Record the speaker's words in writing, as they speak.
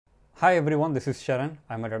Hi everyone, this is Sharan.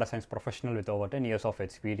 I'm a data science professional with over 10 years of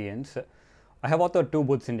experience. I have authored 2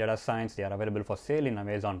 books in data science. They are available for sale in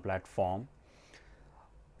Amazon platform.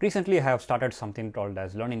 Recently, I have started something called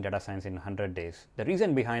as Learning Data Science in 100 Days. The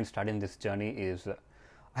reason behind starting this journey is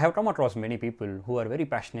I have come across many people who are very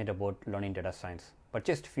passionate about learning data science, but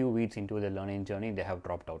just few weeks into the learning journey, they have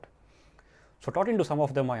dropped out. So talking to some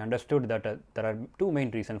of them, I understood that there are 2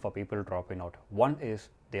 main reasons for people dropping out. One is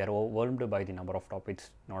they are overwhelmed by the number of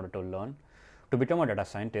topics in order to learn to become a data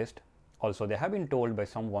scientist. Also, they have been told by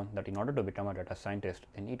someone that in order to become a data scientist,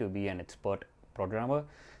 they need to be an expert programmer,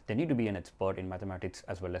 they need to be an expert in mathematics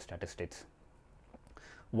as well as statistics.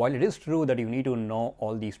 While it is true that you need to know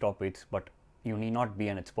all these topics, but you need not be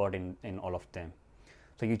an expert in all of them.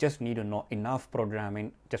 So you just need to know enough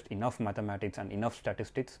programming, just enough mathematics and enough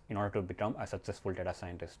statistics in order to become a successful data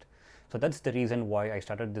scientist. So that's the reason why I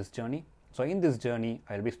started this journey. So in this journey,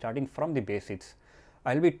 I'll be starting from the basics.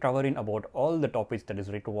 I'll be covering about all the topics that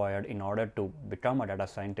is required in order to become a data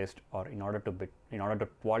scientist or in order to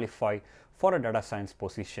qualify for a data science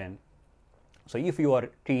position. So if you are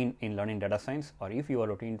keen in learning data science, or if you are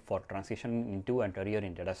looking for transitioning into a career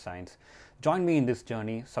in data science, join me in this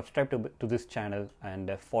journey, subscribe to this channel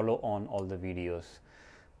and follow on all the videos.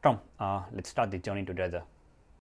 Come, let's start the journey together.